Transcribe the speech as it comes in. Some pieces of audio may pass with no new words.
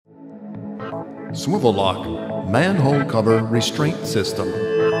Swiveloc Manhole Cover Restraint System.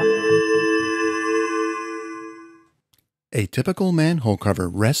 A typical manhole cover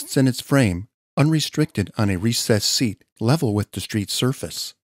rests in its frame, unrestricted on a recessed seat level with the street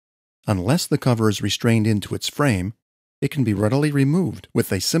surface. Unless the cover is restrained into its frame, it can be readily removed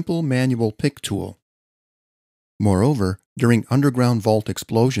with a simple manual pick tool. Moreover, during underground vault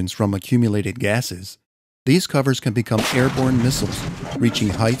explosions from accumulated gases, these covers can become airborne missiles, reaching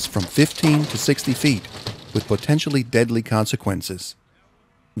heights from 15 to 60 feet, with potentially deadly consequences.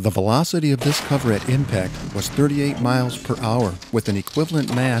 The velocity of this cover at impact was 38 miles per hour, with an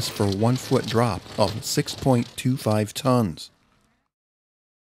equivalent mass for a 1-foot drop of 6.25 tons.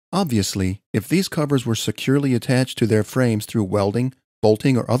 Obviously, if these covers were securely attached to their frames through welding,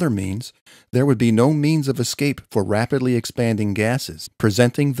 bolting, or other means, there would be no means of escape for rapidly expanding gases,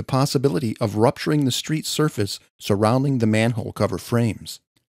 presenting the possibility of rupturing the street surface surrounding the manhole cover frames.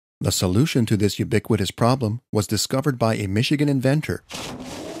 The solution to this ubiquitous problem was discovered by a Michigan inventor.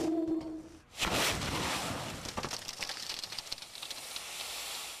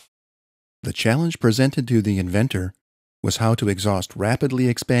 The challenge presented to the inventor was how to exhaust rapidly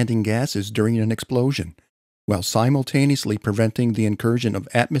expanding gases during an explosion, while simultaneously preventing the incursion of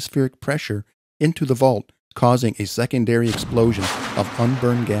atmospheric pressure into the vault, causing a secondary explosion of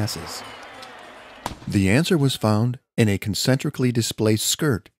unburned gases. The answer was found in a concentrically displaced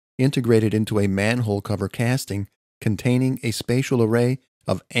skirt integrated into a manhole cover casting containing a spatial array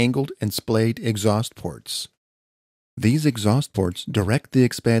of angled and splayed exhaust ports. These exhaust ports direct the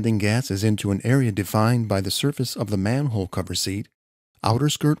expanding gases into an area defined by the surface of the manhole cover seat, outer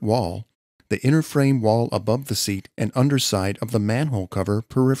skirt wall, the inner frame wall above the seat, and underside of the manhole cover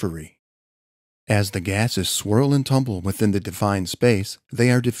periphery. As the gases swirl and tumble within the defined space,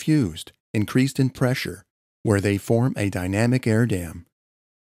 they are diffused, increased in pressure, where they form a dynamic air dam.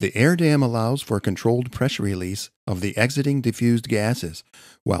 The air dam allows for controlled pressure release of the exiting diffused gases,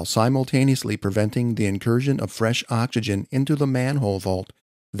 while simultaneously preventing the incursion of fresh oxygen into the manhole vault,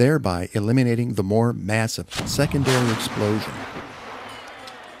 thereby eliminating the more massive secondary explosion.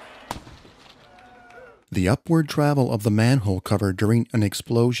 The upward travel of the manhole cover during an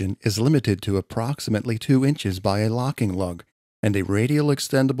explosion is limited to approximately 2 inches by a locking lug and a radial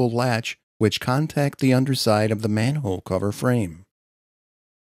extendable latch which contact the underside of the manhole cover frame.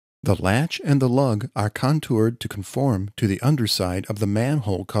 The latch and the lug are contoured to conform to the underside of the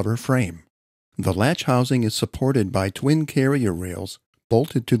manhole cover frame. The latch housing is supported by twin carrier rails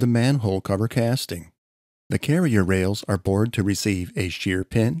bolted to the manhole cover casting. The carrier rails are bored to receive a shear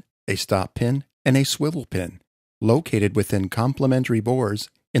pin, a stop pin, and a swivel pin, located within complementary bores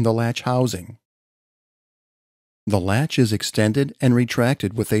in the latch housing. The latch is extended and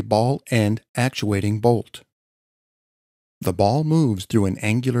retracted with a ball end actuating bolt. The ball moves through an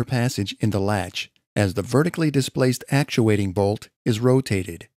angular passage in the latch as the vertically displaced actuating bolt is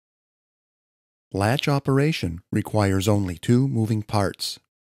rotated. Latch operation requires only 2 moving parts.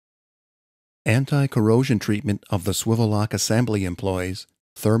 Anti-corrosion treatment of the Swiveloc assembly employs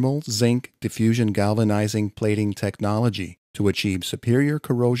thermal zinc diffusion galvanizing plating technology to achieve superior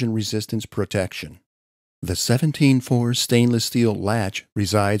corrosion resistance protection. The 17-4 stainless steel latch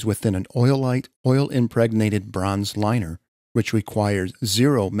resides within an oil-light, oil-impregnated bronze liner, which requires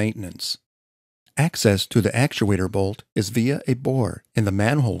 0 maintenance. Access to the actuator bolt is via a bore in the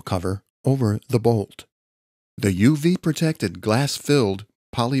manhole cover over the bolt. The UV-protected glass-filled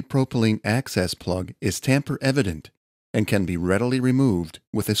polypropylene access plug is tamper-evident and can be readily removed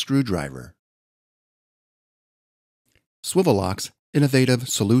with a screwdriver. Swiveloc's innovative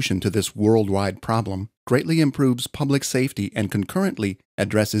solution to this worldwide problem greatly improves public safety and concurrently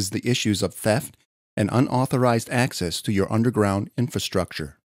addresses the issues of theft and unauthorized access to your underground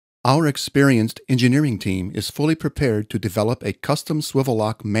infrastructure. Our experienced engineering team is fully prepared to develop a custom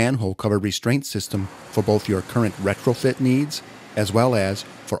Swiveloc manhole cover restraint system for both your current retrofit needs as well as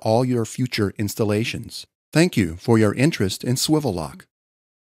for all your future installations. Thank you for your interest in Swiveloc.